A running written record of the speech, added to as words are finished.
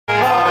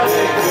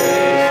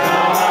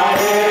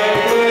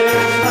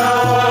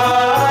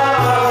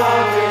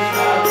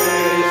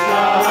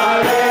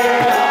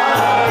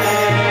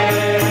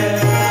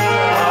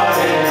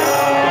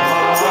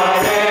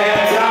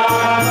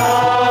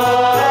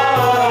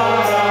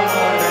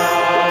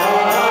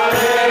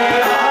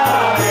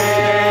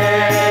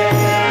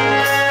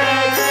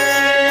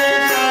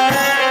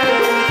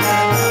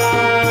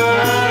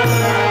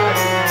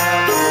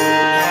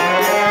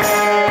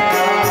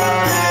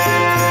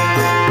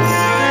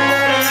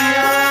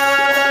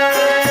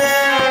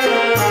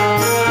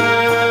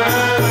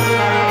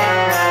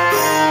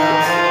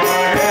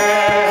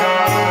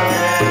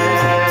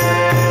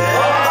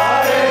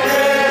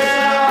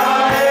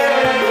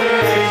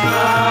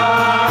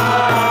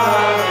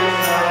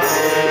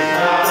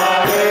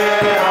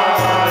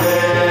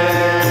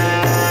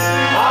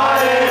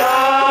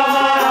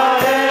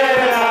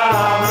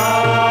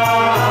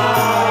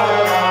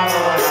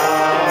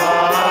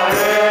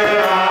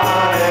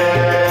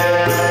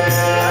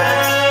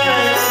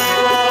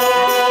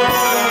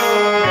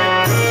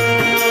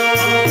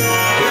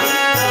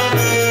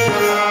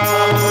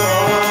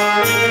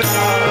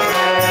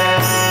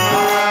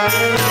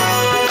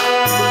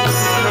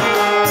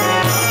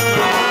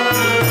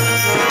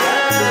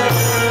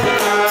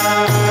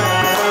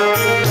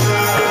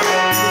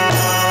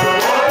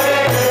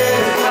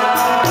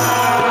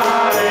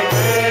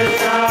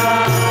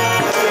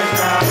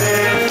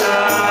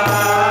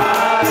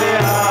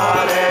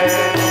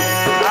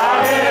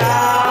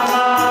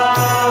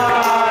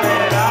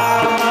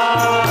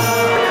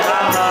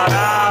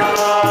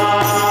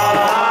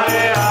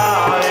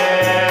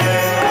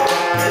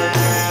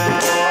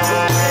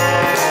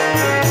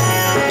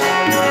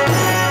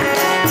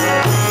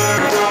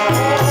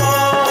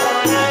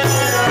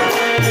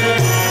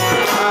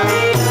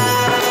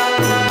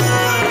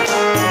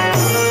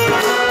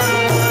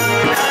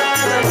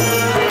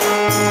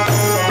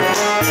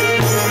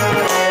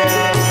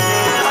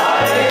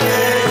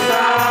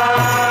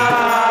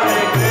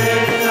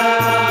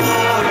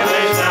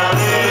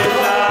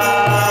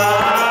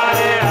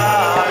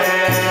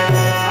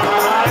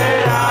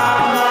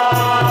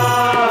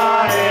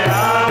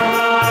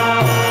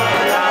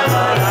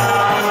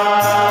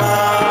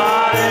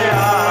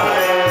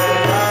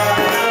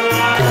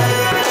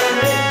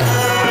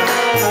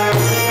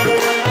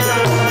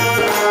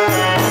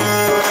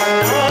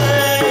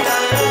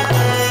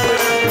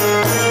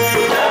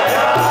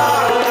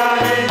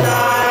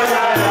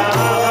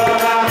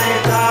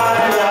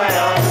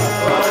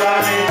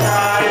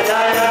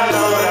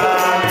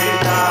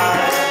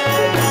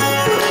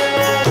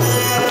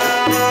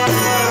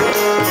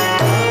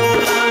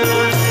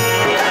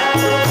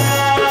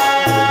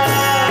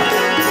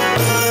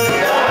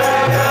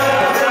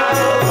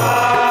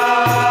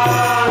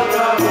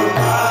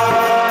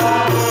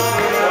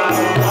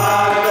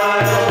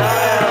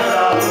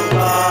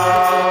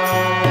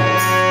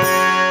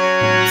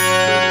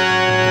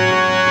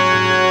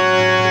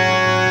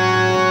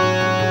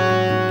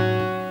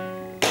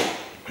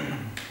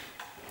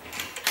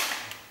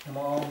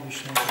Namo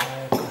Vishnu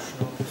Padaya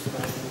Krishna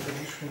Prasthaya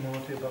Vishnu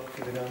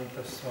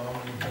Bhaktivedanta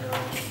Swami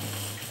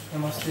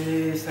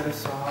Namaste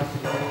Saraswati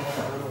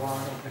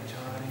Guruvani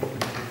Prachari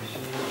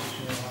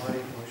Vishnu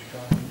Hari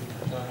Pushpani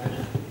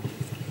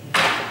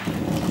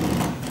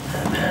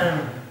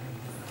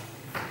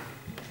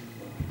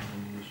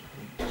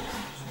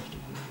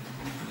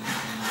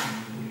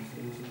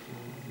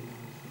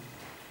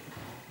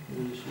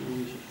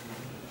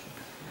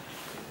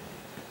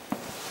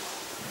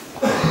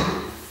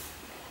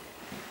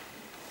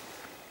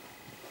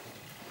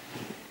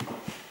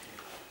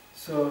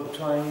So,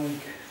 trying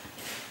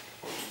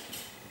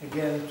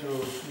again to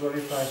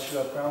glorify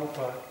Srila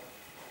Prabhupada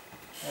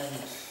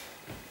and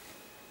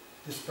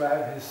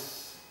describe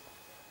his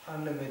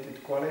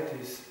unlimited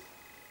qualities,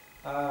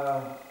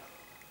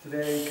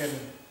 today we can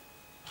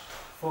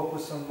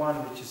focus on one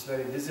which is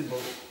very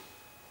visible,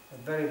 a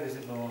very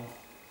visible one.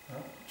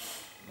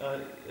 Huh?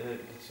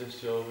 It's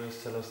just you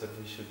always tell us that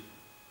we should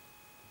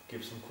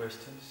give some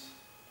questions.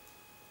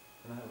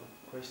 Can I have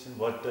a question?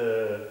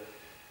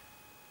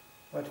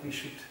 What we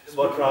should.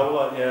 What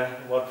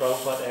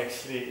Prabhupada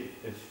actually,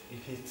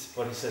 if it's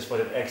what he says, what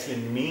it actually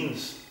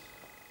means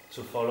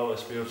to follow a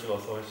spiritual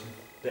authority,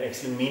 the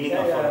actual meaning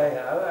of it.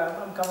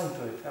 I'm coming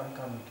to it.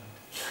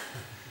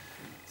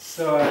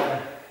 So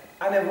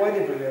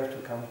unavoidably we have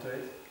to come to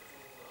it.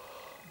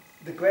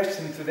 The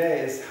question today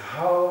is,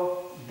 how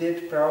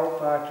did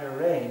Prabhupada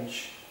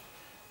arrange,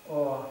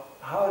 or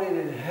how did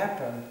it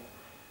happen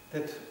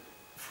that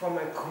from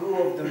a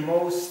crew of the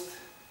most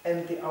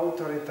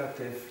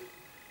anti-authoritative,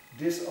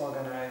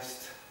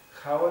 disorganized,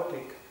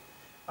 chaotic,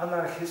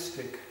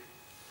 anarchistic,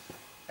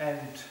 and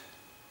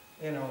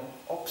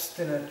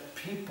obstinate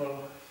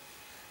people,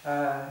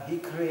 he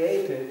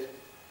created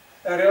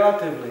a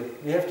relatively,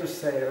 we have to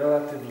say,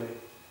 relatively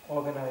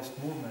organized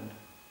movement.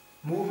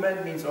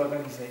 Movement means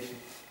organization.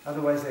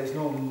 Otherwise, there is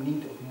no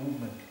need of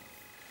movement.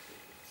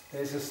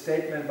 There is a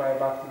statement by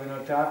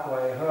Bhaktivinoda Thakur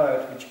I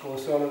heard, which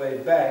goes all the way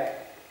back,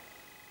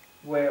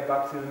 where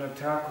Bhaktivinoda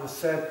Thakur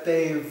said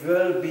there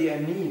will be a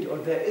need, or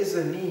there is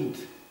a need,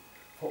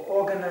 for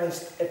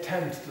organized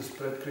attempts to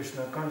spread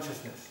Krishna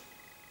consciousness.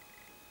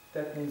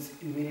 That means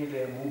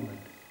immediately a movement.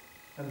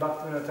 And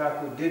Bhaktivinoda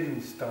Thakur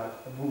didn't start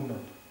a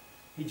movement.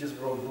 He just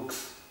wrote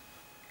books.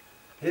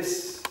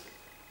 His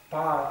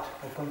part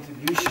or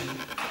contribution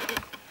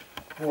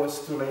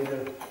was to lay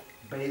the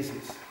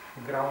basis,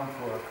 the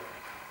groundwork.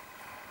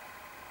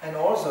 And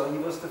also, he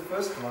was the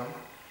first one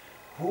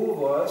who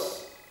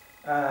was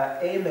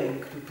aiming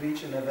to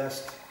preach in the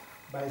West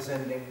by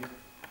sending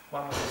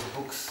one of his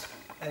books,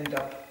 end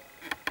up,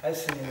 I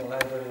think, in the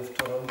Library of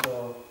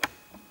Toronto,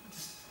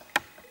 just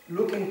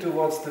looking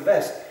towards the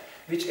West,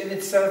 which in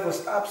itself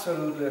was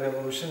absolutely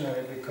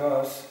revolutionary,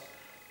 because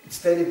it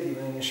stated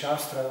even in the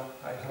Shastra,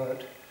 I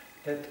heard,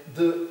 that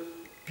the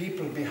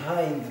people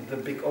behind the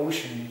big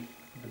ocean,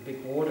 the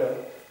big water,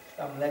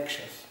 are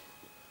lectures.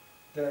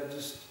 They're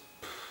just,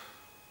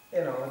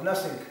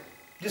 nothing,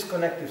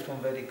 disconnected from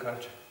Vedic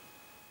culture.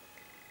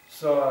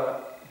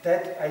 So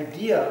that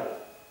idea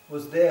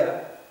was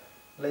there,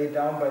 laid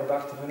down by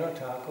Bhaktivinoda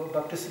Thakur.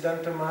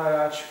 Bhaktisiddhanta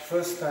Maharaj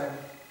first time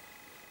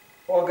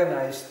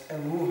organized a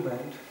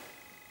movement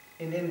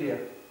in India,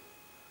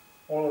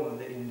 all over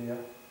the India,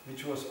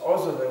 which was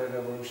also very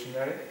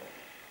revolutionary,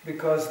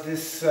 because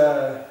this,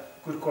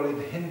 could call it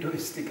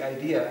Hinduistic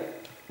idea,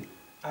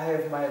 I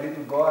have my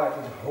little god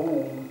at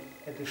home,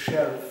 at the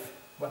shelf,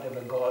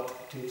 whatever god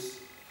it is.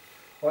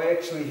 Or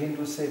actually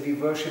Hindus say we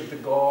worship the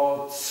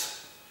gods,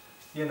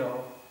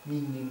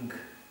 meaning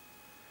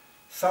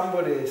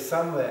somebody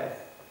somewhere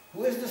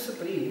who is the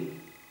supreme,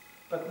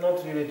 but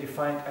not really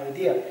defined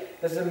idea.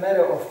 As a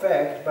matter of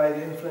fact, by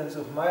the influence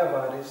of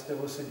Mayavadis, there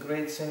was a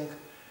great thing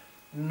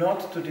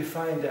not to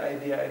define the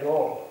idea at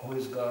all, who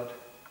is God.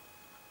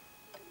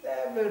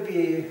 There will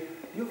be,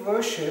 you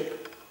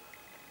worship,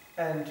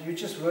 and you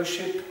just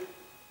worship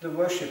the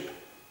worship.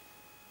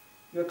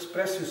 You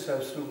express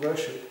yourselves through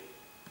worship,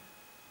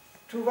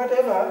 to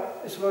whatever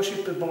is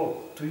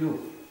worshipable to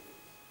you.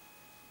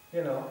 I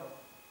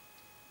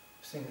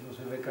think it was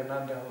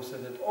Vivekananda who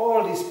said that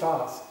all these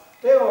paths,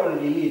 they all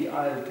lead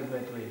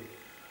ultimately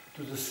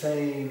to the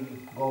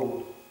same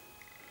goal,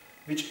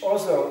 which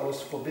also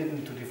was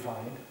forbidden to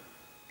define,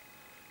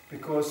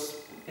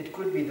 because it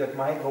could be that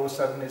my goal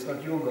suddenly is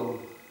not your goal.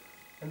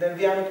 And then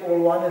we are not all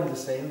one and the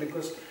same,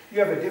 because you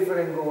have a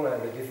different goal, I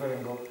have a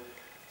different goal.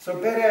 So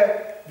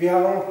better we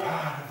are all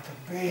part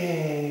of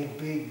the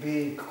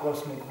big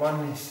cosmic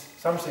oneness,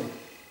 something.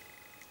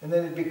 And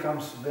then it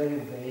becomes very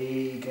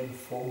vague and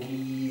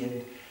foggy,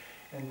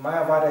 and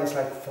Mayavada is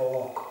like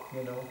fog,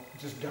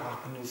 just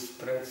darkness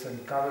spreads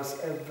and covers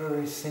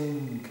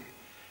everything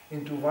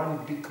into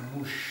one big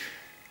mush.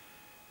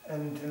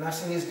 And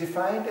nothing is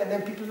defined, and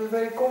then people are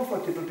very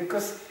comfortable,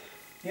 because,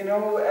 there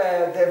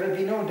will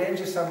be no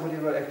danger somebody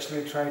will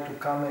actually try to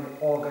come and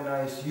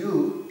organize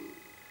you,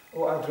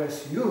 or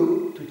address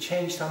you to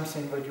change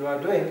something what you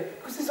are doing,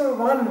 because it's all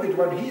one with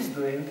what he's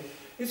doing,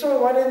 it's all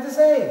one and the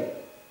same.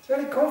 It's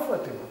very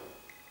comfortable.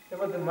 The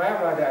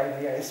Mayavada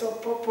idea is so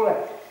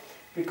popular.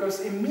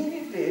 because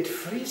immediately it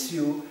frees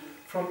you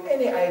from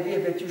any idea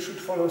that you should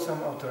follow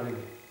some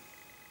authority.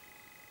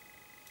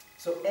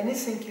 So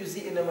anything you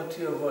see in the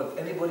material world,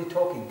 anybody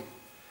talking,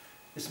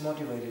 is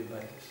motivated by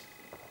this,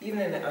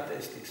 even in an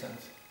atheistic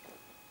sense.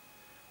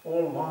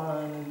 All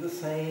one and the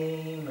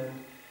same, and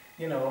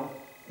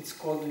it's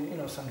called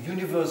some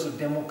universal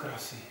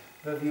democracy,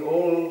 where we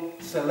all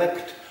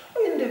select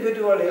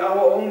individually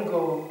our own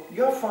goal.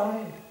 You're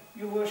fine,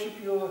 you worship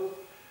your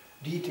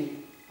deity.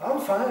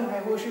 I'm fine,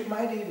 I worship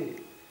my deity.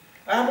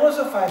 I'm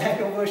also fine, I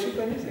don't worship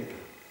anything.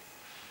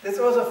 That's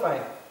also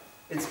fine.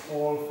 It's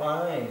all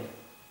fine.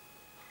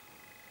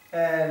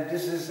 And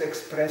this is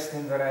expressed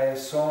in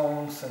various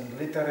songs and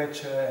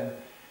literature,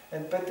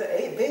 but the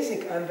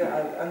basic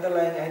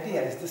underlying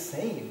idea is the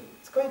same.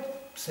 It's quite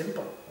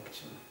simple,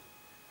 actually.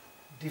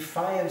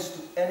 Defiance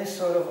to any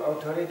sort of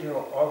authority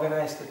or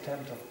organized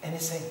attempt of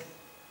anything.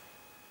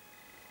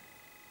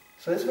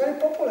 So it's very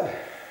popular,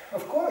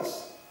 of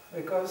course,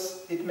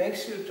 because it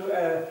makes you to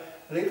a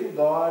little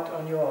God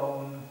on your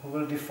own who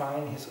will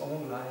define his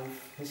own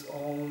life, his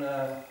own,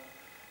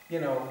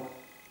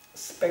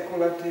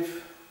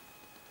 speculative,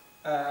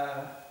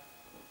 what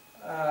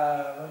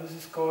is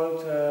this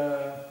called?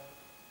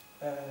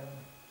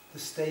 The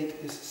state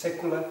is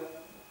secular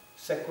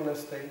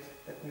state.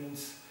 That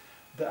means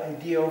the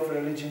idea of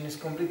religion is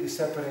completely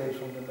separated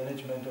from the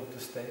management of the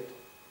state.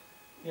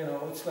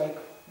 It's like,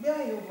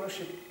 yeah, you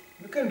worship,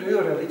 you can do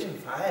your religion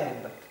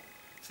fine, but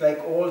it's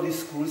like all these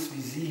schools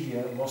we see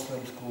here,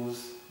 Muslim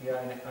schools. We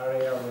are in an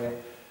area where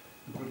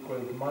you could call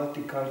it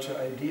multicultural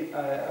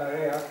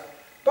area,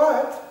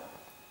 but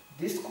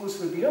these schools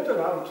will be not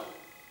allowed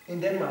in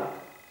Denmark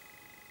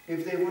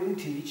if they wouldn't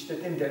teach that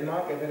in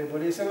Denmark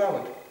everybody is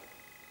allowed.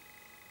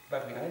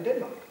 But we are in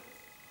Denmark.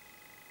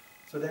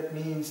 So that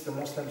means the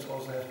Muslims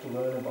also have to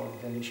learn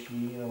about Danish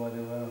Queen or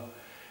whatever.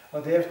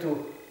 Or they have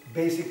to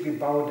basically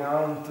bow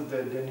down to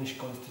the Danish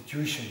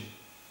constitution,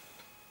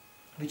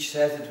 which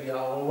says that we are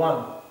all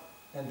one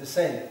and the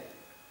same.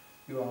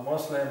 You are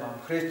Muslim, I'm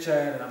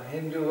Christian, I'm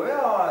Hindu,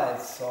 oh,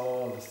 it's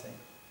all the same.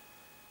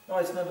 No,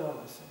 it's not all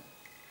the same.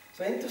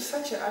 So into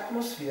such an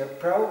atmosphere,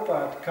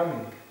 Prabhupada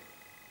coming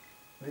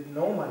with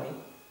no money,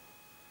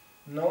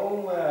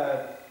 no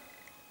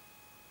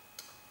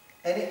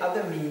any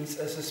other means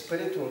as a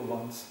spiritual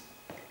ones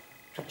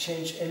to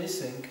change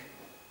anything,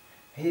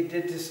 he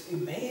did this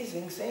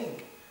amazing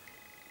thing.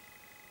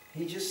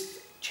 He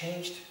just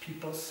changed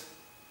people's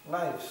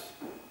lives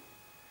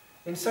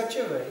in such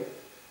a way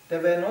they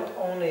were not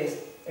only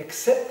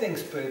accepting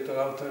spiritual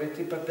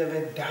authority, but they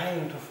were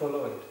dying to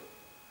follow it.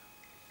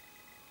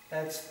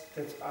 That's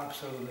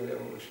absolutely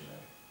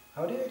revolutionary.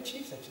 How do you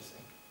achieve such a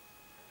thing?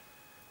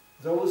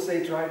 Those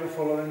they try to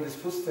follow in his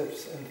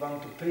footsteps and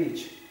want to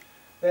preach,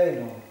 they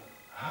know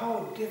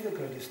how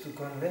difficult it is to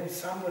convince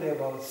somebody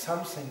about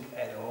something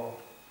at all.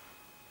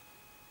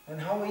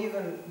 And how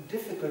even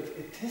difficult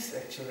it is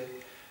actually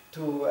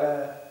to,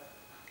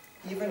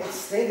 even it's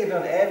stated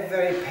on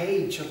every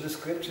page of the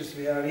scriptures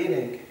we are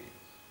reading,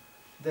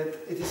 that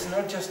it is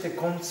not just a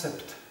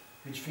concept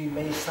which we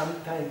may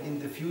sometime in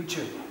the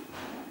future.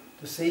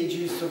 The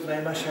sages of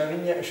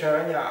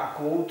Naimisharanya are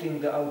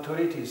quoting the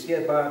authorities,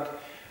 yeah, but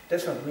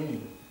that's not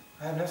me.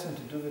 I have nothing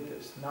to do with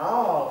this.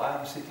 Now I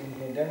am sitting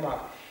here in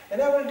Denmark,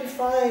 and I will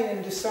define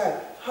and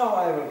decide how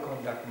I will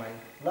conduct my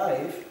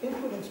life,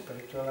 including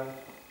spiritual life.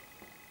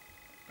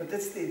 But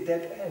that's the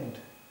dead end.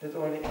 That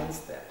only ends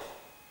there.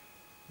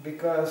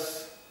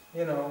 Because,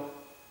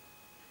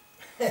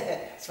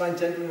 it's one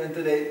gentleman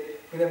today,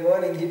 in the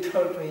morning he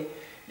told me,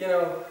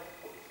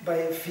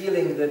 by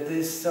feeling that there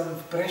is some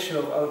pressure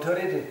of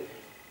authority,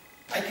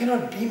 I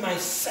cannot be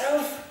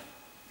myself.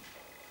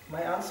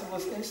 My answer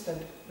was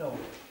instant, no.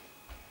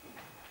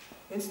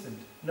 Instant,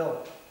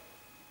 no.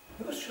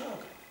 He was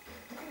shocked.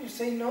 How can you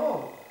say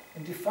no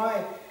and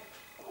define,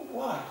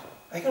 what?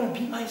 I cannot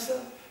be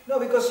myself? No,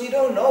 because you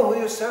don't know who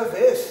yourself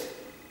is.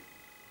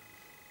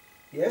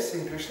 Yes,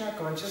 in Krishna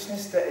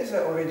consciousness there is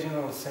an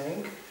original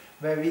thing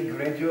where we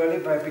gradually,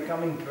 by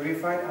becoming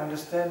purified,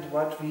 understand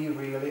what we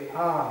really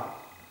are.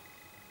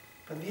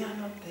 But we are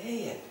not there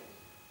yet.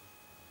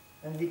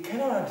 And we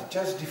cannot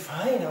just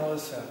define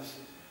ourselves.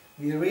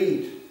 We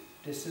read,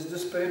 this is the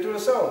spiritual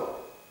soul.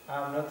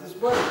 I'm not this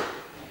body.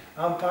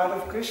 I'm part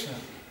of Krishna.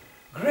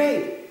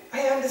 Great,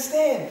 I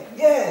understand.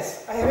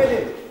 Yes, I read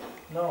it.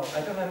 No,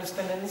 I don't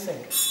understand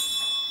anything.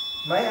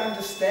 My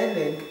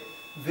understanding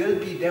will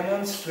be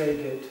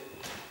demonstrated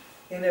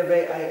in a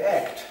way I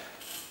act,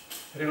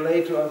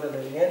 relate to other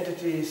living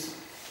entities,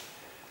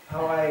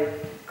 how I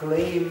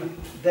claim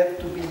that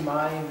to be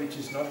mine which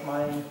is not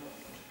mine,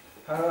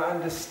 how I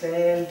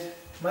understand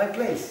my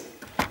place.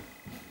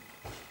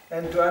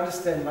 And to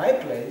understand my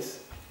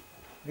place,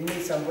 we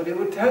need somebody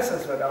who tells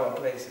us what our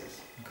place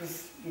is,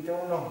 because we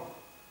don't know.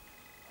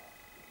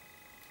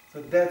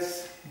 So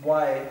that's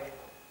why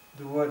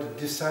the word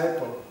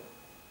disciple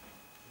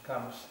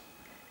comes.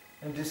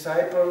 And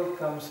disciple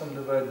comes from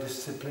the word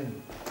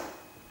discipline.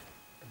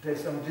 If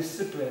there's some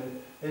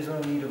discipline, there's no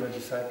need of a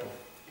disciple.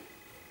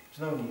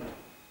 There's no need.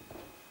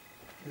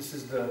 This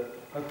is the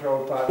what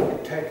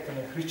Prabhupada attacked in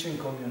a Christian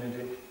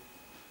community.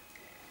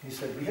 He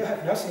said, we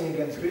have nothing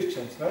against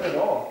Christians, not at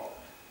all.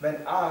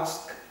 When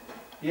asked,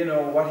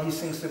 what he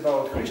thinks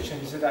about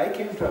Christians, he said, I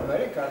came to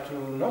America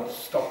to not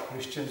stop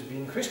Christians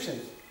being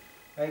Christians.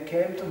 I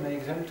came to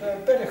make them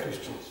to better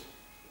Christians.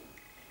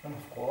 And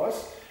of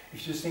course,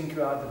 if you think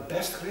you are the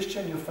best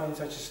Christian, you find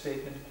such a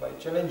statement quite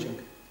challenging.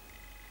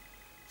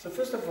 So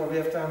first of all, we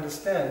have to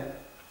understand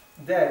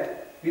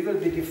that we will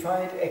be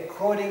defined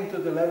according to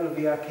the level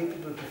we are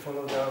capable to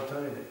follow the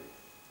authority.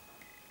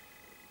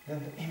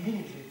 Then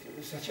immediately there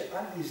is such an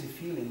uneasy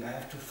feeling. I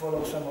have to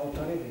follow some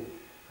authority.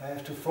 I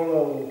have to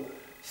follow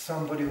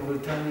somebody who will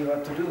tell me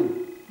what to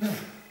do.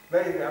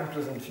 Very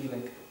unpleasant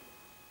feeling.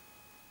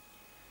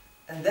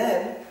 And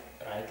then,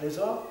 rightly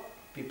so,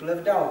 people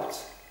have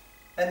doubts.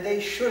 And they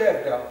should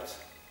have doubts.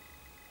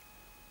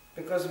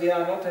 Because we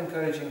are not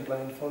encouraging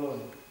blind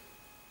following.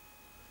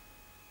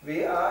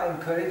 We are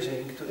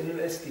encouraging to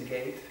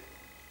investigate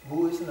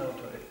who is an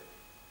authority.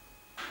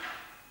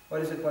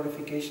 What is the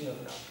qualification of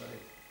an authority?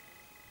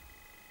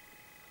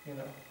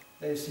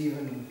 There's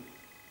even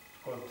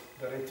called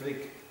the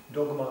rhetoric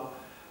dogma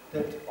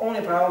that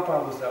only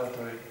Prabhupada was the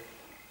authority.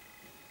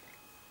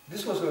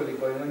 This was already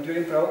going on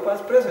during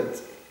Prabhupada's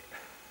presence.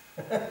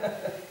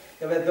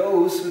 There were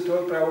those who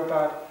told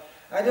Prabhupada,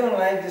 I don't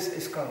like this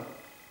ISKCON.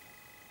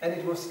 And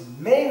it was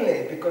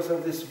mainly because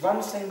of this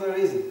one single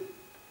reason.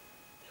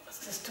 There was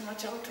just too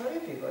much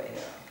authority going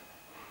around.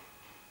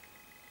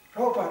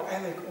 Prabhupada,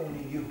 I like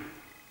only you.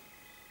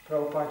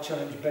 Prabhupada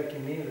challenged back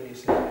immediately. He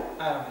said,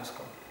 I am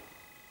ISKCON.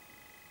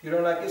 You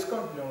don't like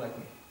ISKCON? You don't like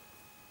me.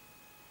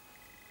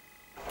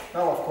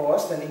 Now, of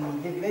course, then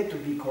immediately, to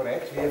be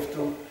correct, we have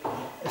to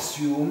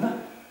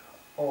assume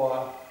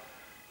or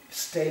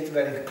state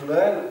very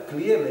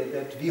clearly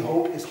that we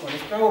hope ISKCON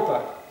is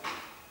Prabhupada.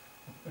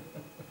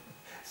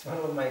 It's one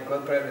of my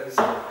godbrothers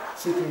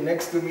sitting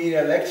next to me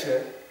in a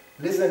lecture,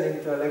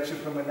 listening to a lecture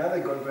from another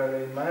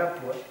godbrother in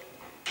Mayapur,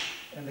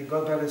 and the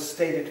godbrother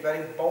stated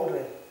very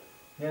boldly,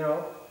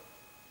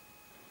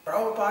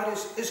 Prabhupada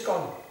is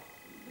ISKCON,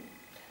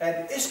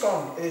 and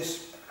ISKCON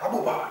is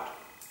Prabhupada.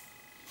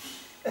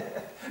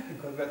 The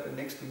godbrother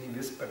next to me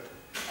whispered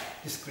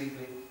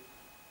discreetly,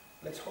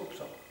 let's hope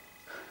so.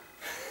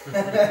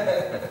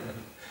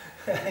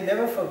 I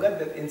never forgot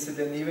that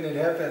incident, even it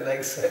happened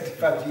like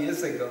 35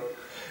 years ago.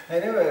 I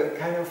never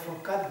kind of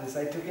forgot this.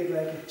 I took it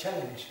like a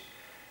challenge.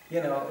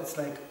 It's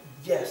like,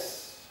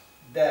 yes,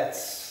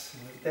 that's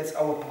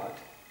our part.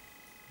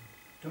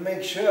 To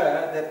make sure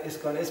that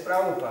ISKCON is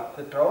Prabhupada.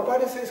 That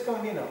Prabhupada is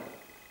ISKCON,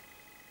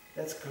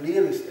 that's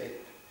clearly stated.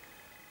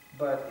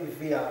 But if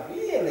we are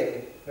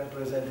really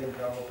representing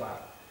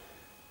Prabhupada,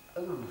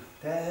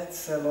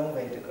 that's a long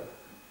way to go.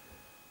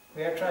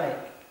 We are trying.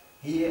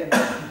 Here and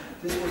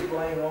this was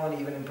going on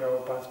even in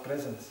Prabhupada's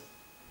presence.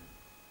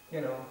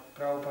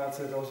 Prabhupada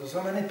said also,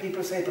 so many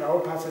people say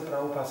Prabhupada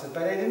said,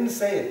 but I didn't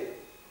say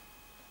it.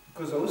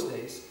 Because those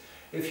days,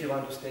 if you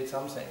want to state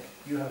something,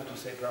 you have to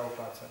say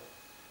Prabhupada said.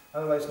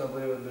 Otherwise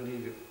nobody will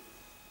believe you.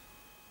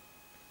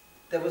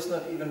 There was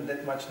not even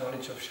that much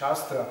knowledge of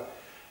Shastra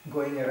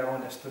going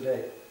around as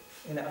today,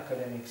 in an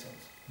academic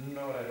sense.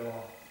 Not at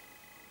all.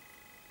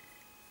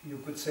 You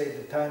could say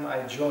the time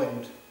I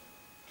joined,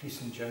 at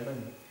least in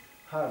Germany,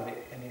 hardly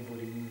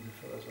anybody knew the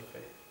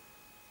philosophy.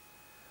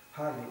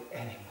 Hardly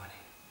anybody.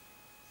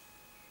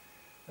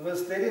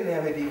 Because they didn't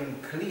have it even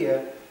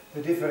clear,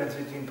 the difference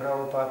between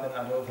Prabhupada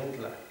and Adolf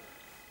Hitler.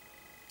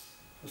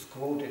 It was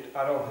quoted,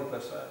 Adolf Hitler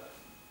said,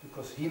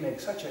 because he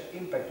makes such an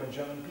impact on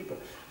German people.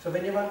 So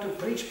when you want to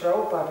preach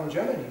Prabhupada in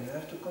Germany, you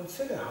have to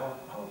consider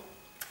how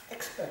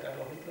expert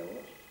Adolf Hitler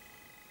was.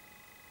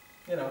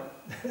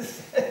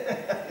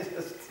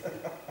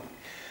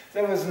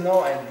 There was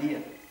no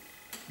idea.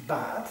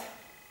 But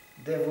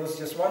there was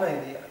just one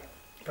idea.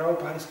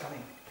 Prabhupada is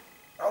coming.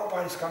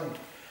 Prabhupada is coming.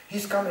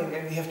 He's coming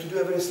and we have to do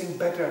everything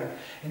better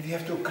and we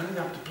have to clean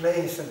up the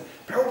place and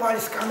Prabhupada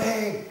is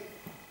coming.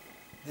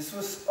 This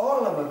was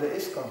all about the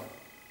ISKCON.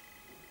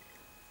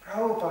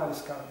 Prabhupada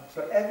is coming.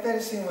 So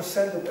everything was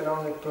centered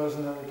around the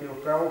personality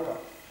of Prabhupada,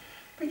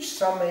 which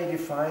some may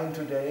define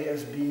today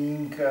as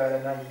being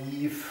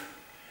naive,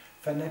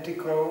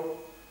 fanatical,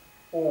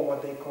 or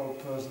what they call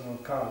personal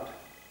cult.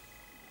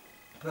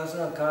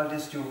 Personal cult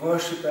is to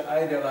worship an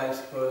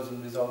idealized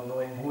person without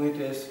knowing who it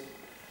is,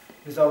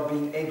 without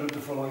being able to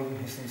follow even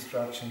his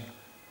instruction.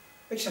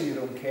 Actually, you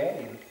don't care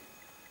even.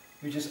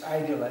 You just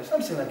idealize,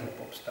 something like a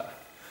pop star.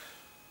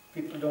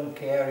 People don't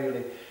care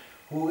really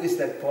who is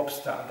that pop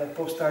star. That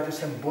pop star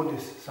just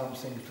embodies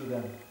something to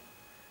them,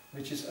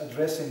 which is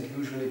addressing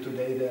usually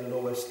today their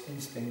lowest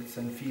instincts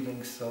and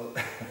feelings. So,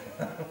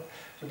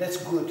 so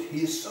that's good.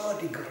 He is so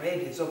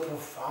degraded, so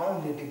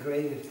profoundly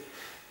degraded.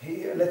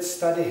 Let's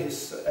study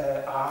his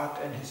art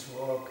and his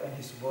work and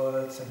his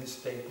words and his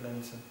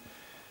statements.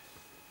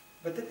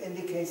 But that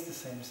indicates the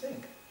same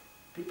thing.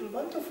 People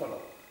want to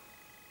follow.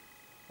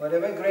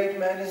 Whatever great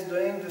man is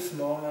doing, the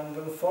small man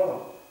will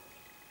follow.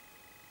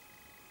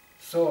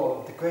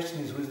 So the question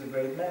is, who is the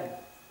great man?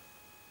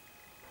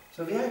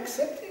 So we are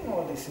accepting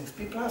all these things.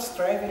 People are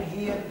striving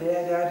here and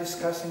there, they are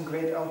discussing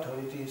great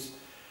authorities,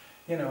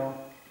 you know,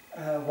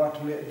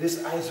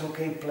 this ice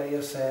hockey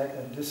player said,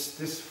 and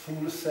this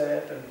fool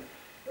said, and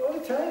all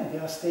the time they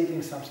are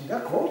stating something. They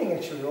are quoting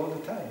actually all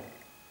the time.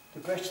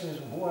 The question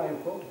is, who are you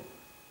quoting?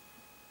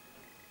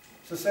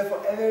 So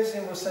therefore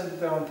everything was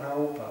centered around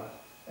Prabhupada.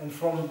 And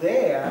from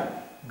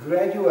there,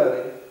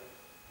 gradually,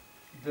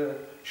 the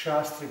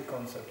Shastric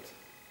concept,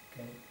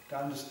 okay, the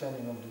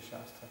understanding of the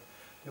Shastra.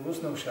 There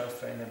was no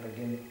Shastra in the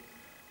beginning.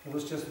 It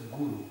was just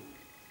Guru.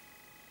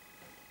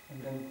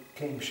 And then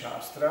came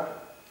Shastra,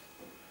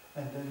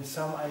 and then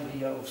some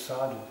idea of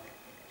Sadhu.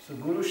 So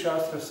Guru,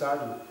 Shastra,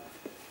 Sadhu,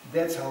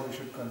 that's how we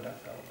should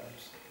conduct our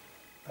lives.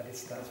 But it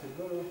starts with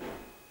Guru.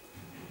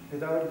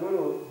 Without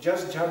Guru,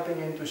 just jumping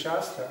into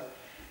Shastra,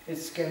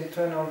 it can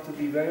turn out to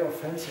be very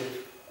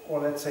offensive,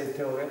 or let's say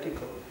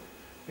theoretical,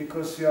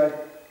 because you are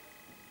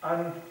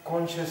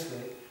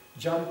unconsciously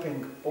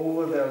jumping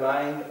over the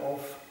line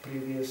of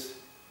previous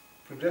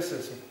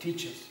predecessors,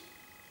 teachers.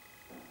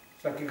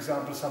 It's like,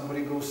 example,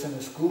 somebody goes in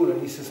a school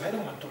and he says, I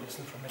don't want to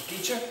listen from a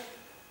teacher.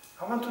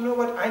 I want to know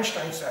what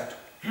Einstein said.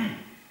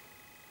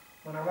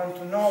 And I want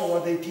to know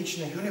what they teach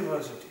in a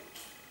university.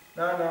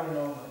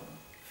 No.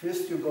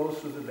 First you go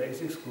through the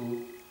basic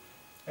school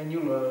and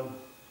you learn.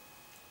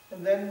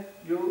 And then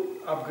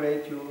you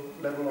upgrade your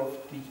level of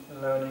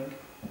learning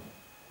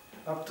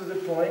up to the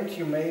point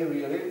you may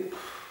really...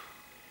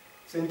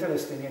 It's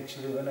interesting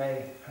actually, when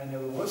I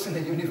never was in a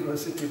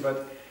university,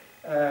 but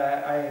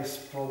I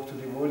spoke to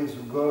devotees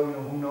who go,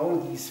 who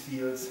know these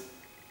fields.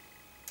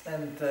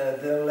 And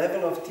the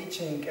level of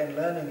teaching and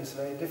learning is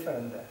very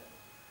different there.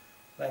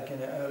 Like in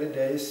the early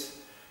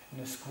days,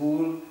 in a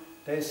school,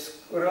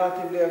 there's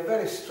relatively a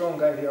very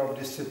strong idea of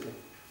discipline,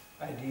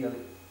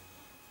 ideally.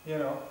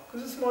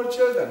 Because it's small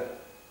children.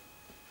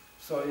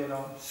 So,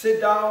 sit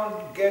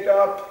down, get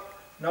up,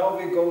 now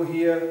we go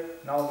here,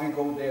 now we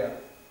go there.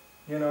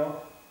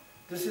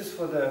 This is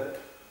for the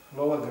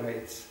lower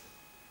grades.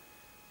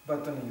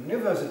 But on a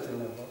university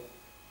level,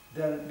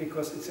 then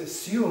because it's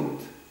assumed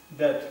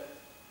that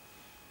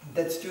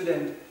that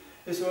student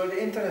is already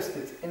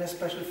interested in a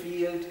special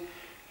field,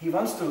 he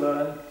wants to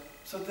learn,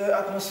 so the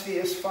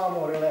atmosphere is far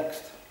more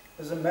relaxed.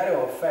 As a matter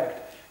of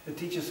fact, the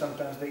teachers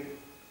sometimes, they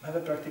have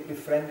a practically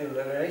friendly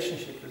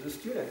relationship with the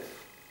students.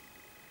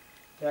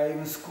 There are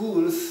even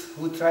schools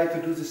who try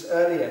to do this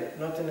earlier,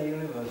 not in a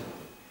university.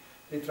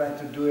 They try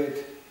to do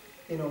it,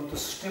 to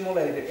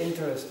stimulate the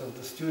interest of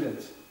the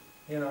students,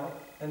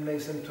 and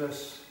makes them to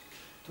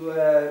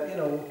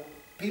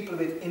people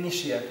with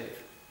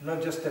initiative,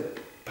 not just a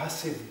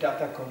passive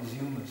data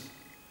consumers.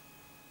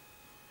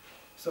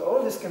 So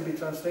all this can be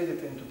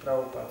translated into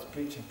Prabhupada's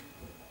preaching.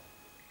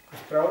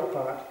 Because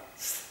Prabhupada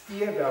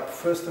steered up,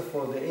 first of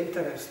all, the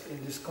interest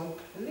in these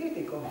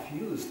completely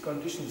confused,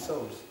 conditioned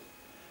souls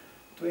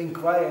to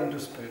inquire into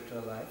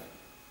spiritual life.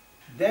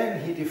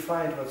 Then he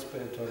defined what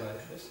spiritual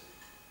life is.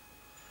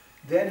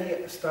 Then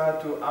he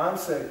started to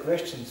answer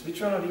questions which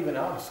were not even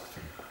asked.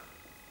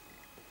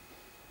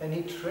 And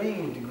he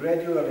trained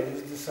gradually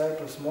his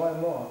disciples more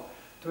and more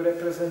to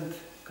represent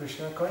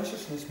Krishna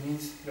consciousness,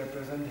 means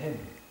represent him.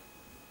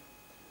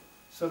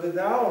 So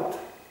without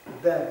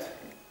that,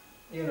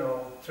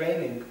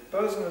 training,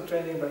 personal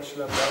training by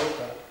Srila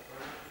Prabhupada,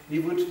 we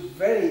would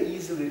very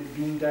easily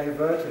be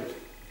diverted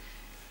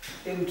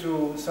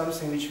into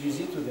something which we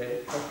see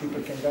today, that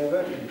people can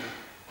divert into.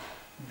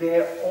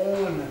 Their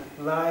own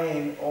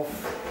line of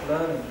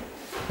learning,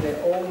 their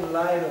own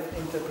line of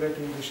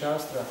interpreting the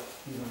Shastra,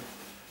 even.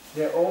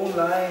 Their own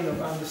line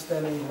of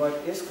understanding what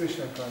is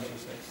Krishna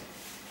consciousness.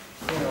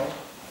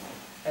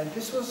 And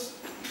this was,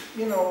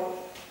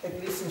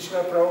 at least in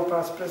Srila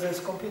Prabhupada's presence,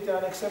 completely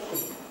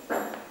unacceptable.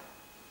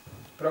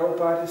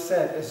 Prabhupada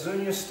said, as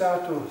soon as you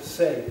start to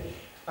say,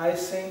 I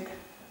think,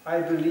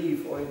 I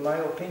believe, or in my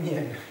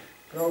opinion,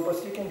 Prabhupada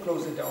said, you can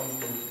close it down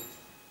immediately.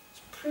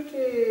 It's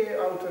pretty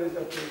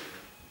authoritative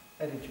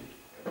attitude.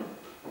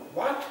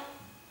 What?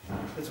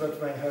 That's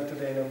what I heard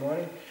today in the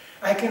morning.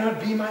 I cannot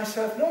be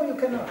myself. No, you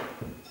cannot.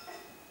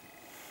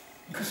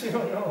 Because you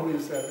don't know who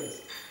yourself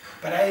is.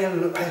 But I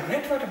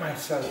read what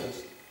myself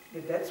is.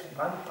 Yeah, that's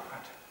one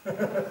part.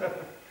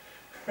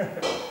 You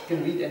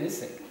can read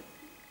anything.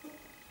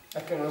 I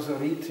can also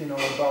read,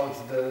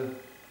 about the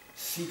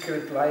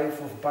secret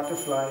life of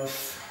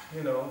butterflies,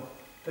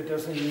 That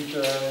doesn't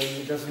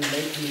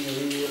make me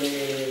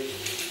really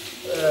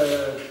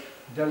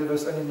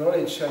delivers any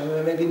knowledge. I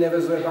maybe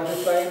never saw a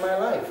butterfly in my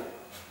life.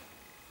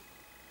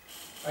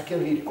 I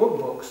can read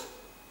cookbooks,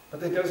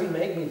 but it doesn't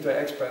make me to an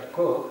expert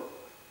cook.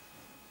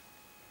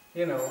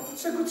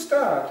 It's a good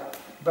start,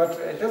 but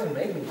it doesn't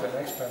make me to an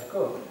expert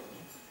cook.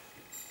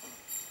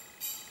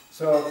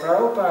 So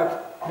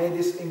Prabhupada made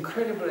this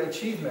incredible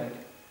achievement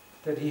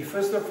that he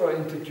first of all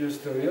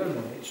introduced the real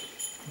knowledge,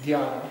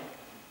 dhyana,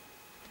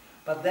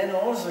 but then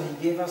also he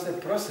gave us a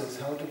process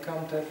how to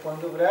come to a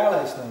point of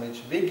realized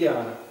knowledge,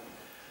 vijnana,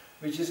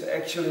 which is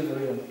actually the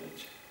real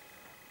knowledge.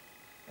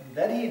 And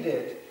that he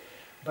did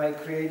by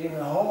creating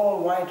a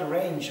whole wide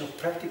range of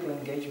practical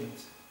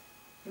engagements.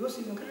 He was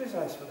even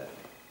criticized for that.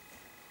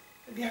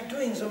 We are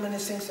doing so many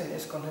things in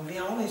ISKCON, and we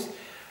are always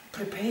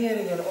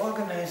preparing and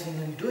organizing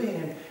and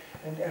doing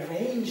and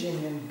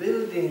arranging and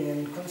building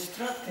and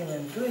constructing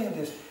and doing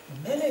this,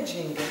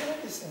 managing and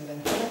everything,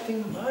 and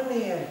collecting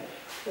money and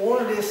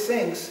all these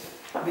things,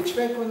 which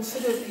were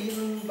considered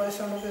even by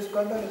some of these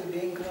godbrothers as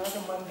being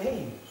rather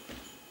mundane.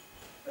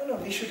 No,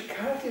 we should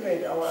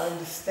cultivate our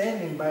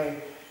understanding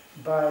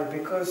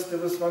because there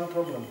was one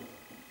problem.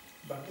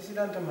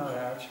 Bhaktisiddhanta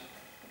Maharaj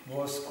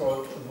was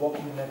called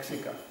walking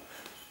Mexican.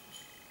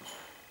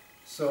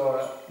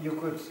 So you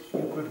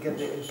could get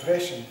the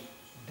impression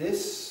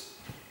this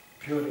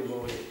pure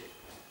devotee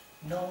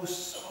knows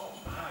so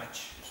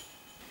much.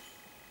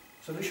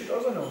 So we should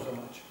also know so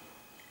much.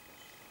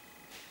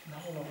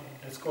 No,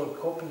 that's called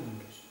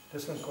copying.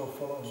 That's not called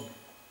following.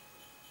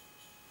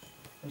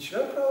 And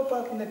Srila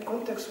Prabhupada in that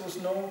context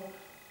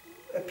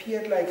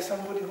appeared like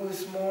somebody who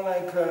is more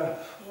like,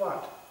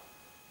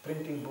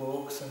 printing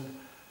books and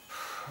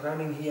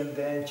running here and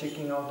there and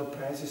checking out the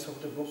prices of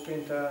the book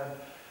printer,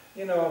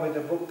 and, with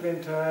the book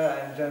printer,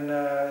 and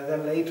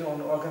then later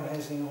on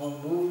organizing a whole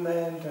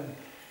movement, and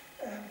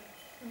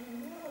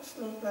it's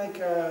not like,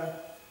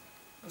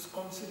 it was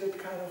considered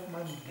kind of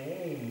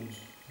mundane,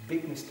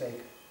 big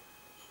mistake,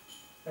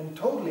 and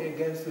totally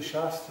against the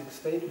Shastric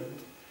statement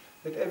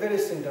that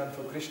everything done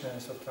for Krishna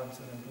is of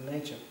transcendental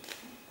nature.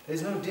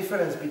 There's no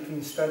difference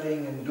between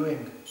studying and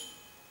doing.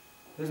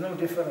 There's no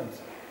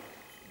difference.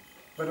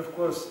 But of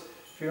course,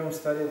 if you don't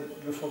study,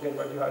 you forget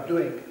what you are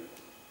doing.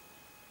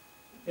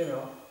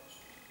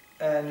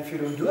 And if you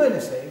don't do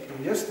anything,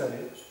 you just study,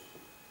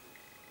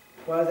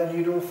 well then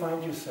you don't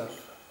find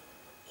yourself.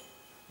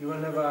 You will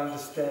never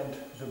understand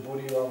the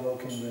body you are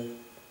working with,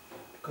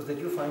 because that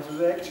you find through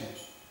the action.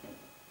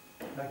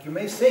 Like you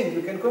may think,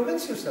 you can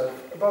convince yourself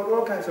about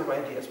all kinds of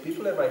ideas.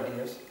 People have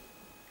ideas.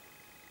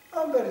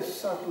 I'm a very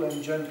subtle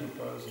and gentle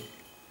person.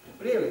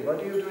 Really, what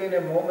do you do in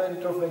a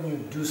moment of when you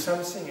do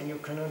something and you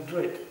cannot do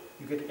it?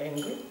 You get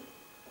angry,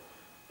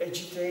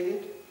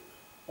 agitated,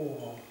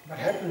 or what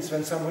happens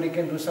when somebody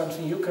can do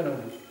something you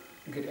cannot do?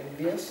 You get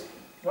envious.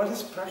 What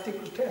is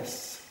practical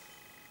tests?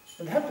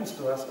 It happens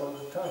to us all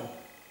the time.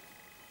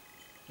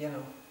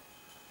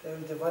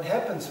 What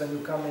happens when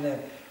you come in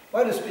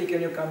when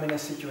you come in a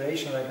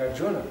situation like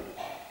Arjuna?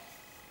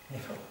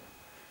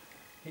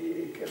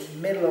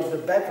 Middle of the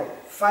battle,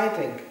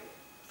 fighting,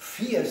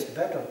 fierce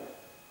battle.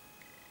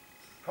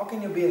 How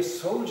can you be a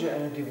soldier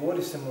and a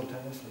devotee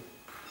simultaneously?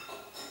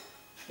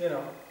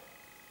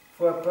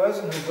 For a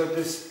person who got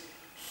this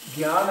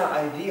jnana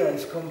idea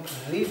is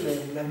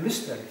completely a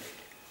mystery.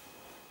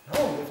 No,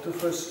 you have to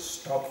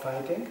first stop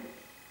fighting,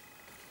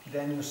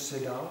 then you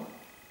sit down,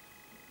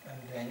 and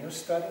then you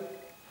study,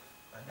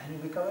 and then you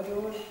become a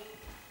devotee.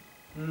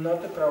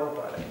 Not the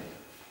Prabhupada idea.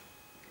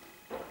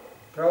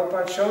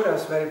 Prabhupada showed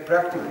us very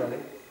practically.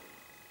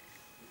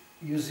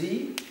 You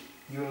see,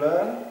 you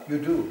learn, you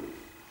do.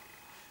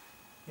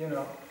 You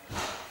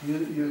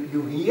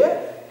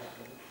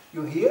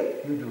hear,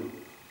 you do.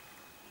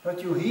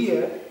 But you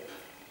hear,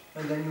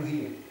 and then you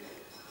hear.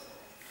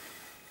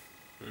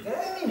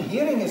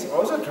 Hearing is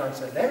also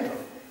transcendental.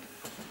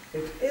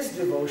 It is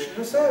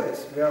devotional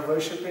service. We are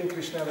worshipping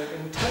Krishna with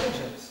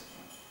intelligence.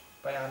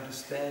 By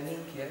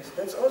understanding, yes,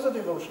 that's also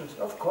devotion,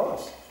 of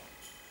course.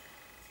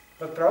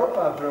 But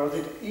Prabhupada brought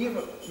it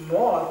even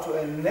more to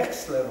a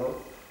next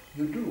level.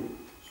 You do.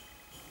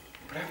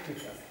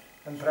 Practically.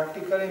 And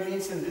practically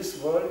means in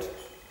this world,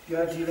 you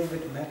are dealing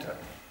with matter.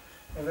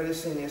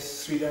 Everything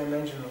is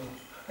three-dimensional.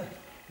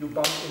 You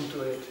bump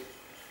into it.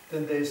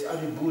 Then there is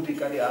adibhutik,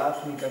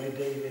 adiatmik,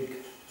 adidevic.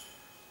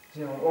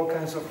 All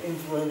kinds of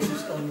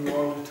influences on you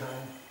all the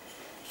time.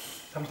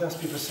 Sometimes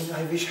people think,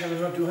 I wish I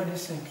will not do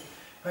anything.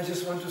 I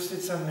just want to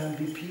sit somewhere and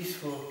be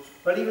peaceful.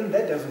 But even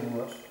that doesn't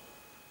work.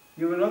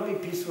 You will not be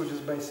peaceful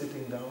just by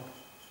sitting down.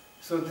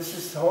 So this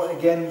is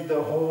again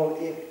the whole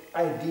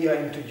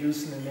idea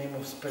introduced in the name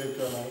of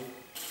spiritual life.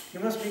 You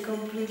must be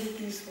completely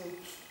peaceful.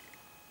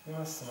 You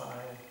must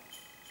smile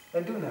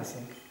and do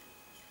nothing.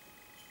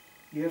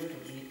 You have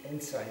to be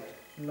inside,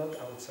 not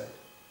outside.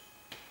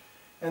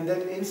 And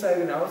that inside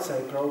and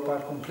outside,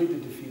 Prabhupada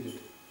completely defeated.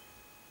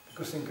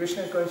 Because in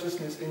Krishna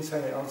consciousness,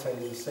 inside and outside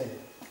is the same.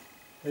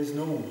 There is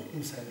no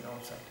inside and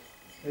outside.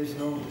 There is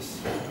no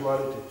this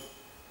duality.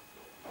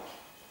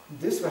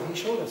 This is what he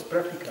showed us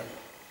practically.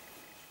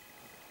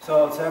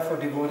 So therefore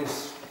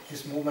devotees,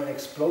 this movement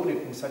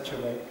exploded in such a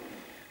way.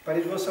 But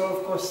it was all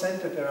of course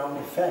centered around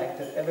the fact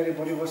that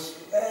everybody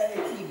was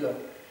very eager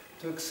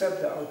to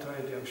accept the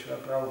authority of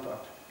Srila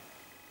Prabhupada.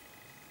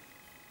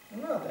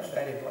 Not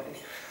everybody.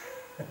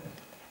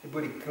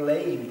 Everybody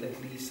claimed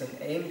at least and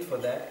aimed for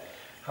that.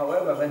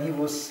 However, when he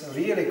was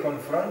really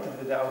confronted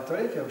with the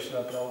authority of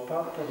Srila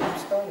Prabhupada,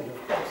 problems started,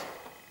 of course.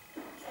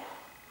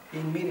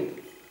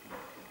 Immediately.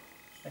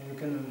 And you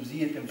can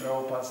see it in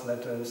Prabhupada's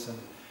letters. And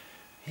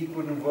he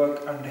couldn't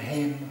work under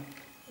him.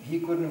 He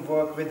couldn't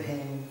work with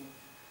him.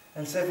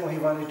 And therefore he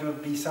wanted to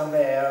be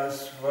somewhere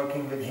else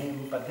working with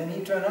him. But then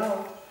he turned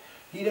out,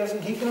 he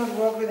cannot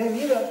work with him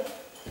either.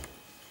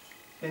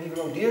 Then he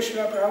wrote, Dear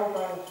Srila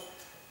Prabhupada,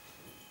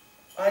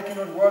 I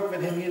cannot work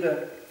with him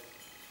either.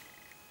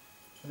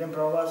 And then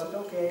Prabhupada said,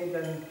 okay,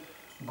 then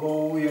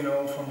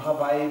go, from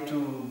Hawaii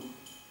to,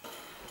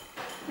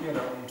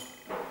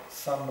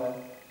 somewhere.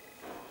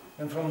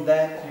 And from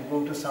that you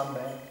go to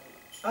somewhere.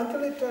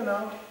 Until it turned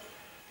out,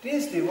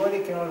 this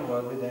devotee cannot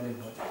work with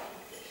anybody.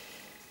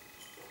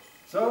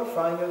 So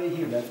finally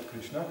he left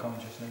Krishna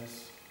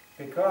consciousness.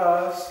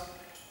 Because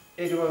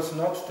it was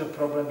not the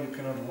problem you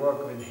cannot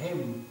work with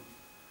him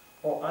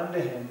or under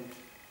him.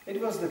 It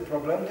was the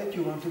problem that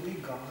you want to be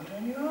God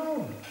on your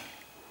own.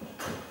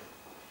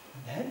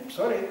 Then,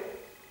 sorry,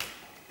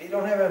 they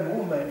don't have a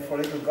movement for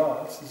little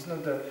gods. It's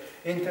not the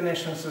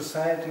International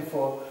Society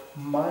for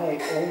My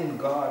Own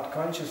God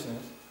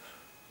Consciousness.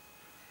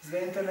 It's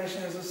the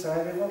International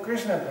Society for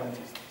Krishna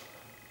Consciousness.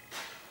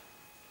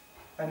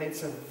 And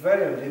it's a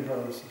very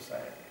liberal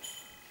society.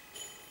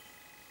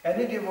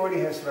 Any devotee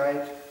has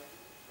right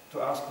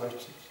to ask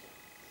questions.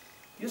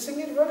 You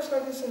think it works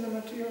like this in the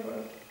material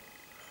world?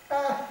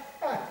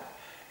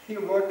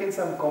 You work in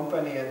some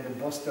company and the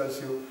boss tells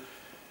you,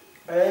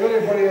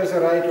 everybody has a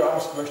right to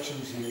ask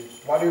questions here.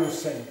 What do you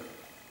think?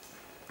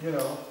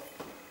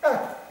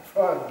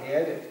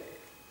 Forget it.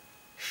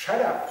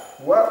 Shut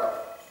up,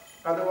 work.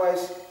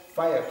 Otherwise,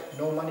 fired,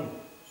 no money.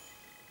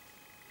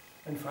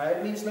 And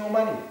fired means no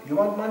money. You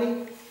want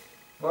money?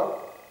 Work.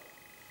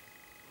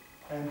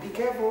 And be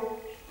careful.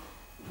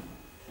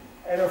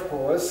 And of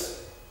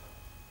course,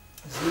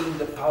 seeing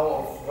the power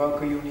of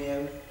worker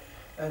union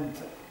and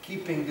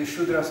keeping the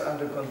Shudras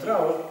under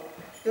control,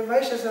 the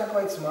Vaishyas are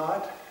quite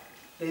smart.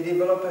 They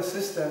develop a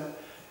system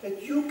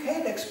that you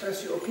can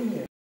express your opinion.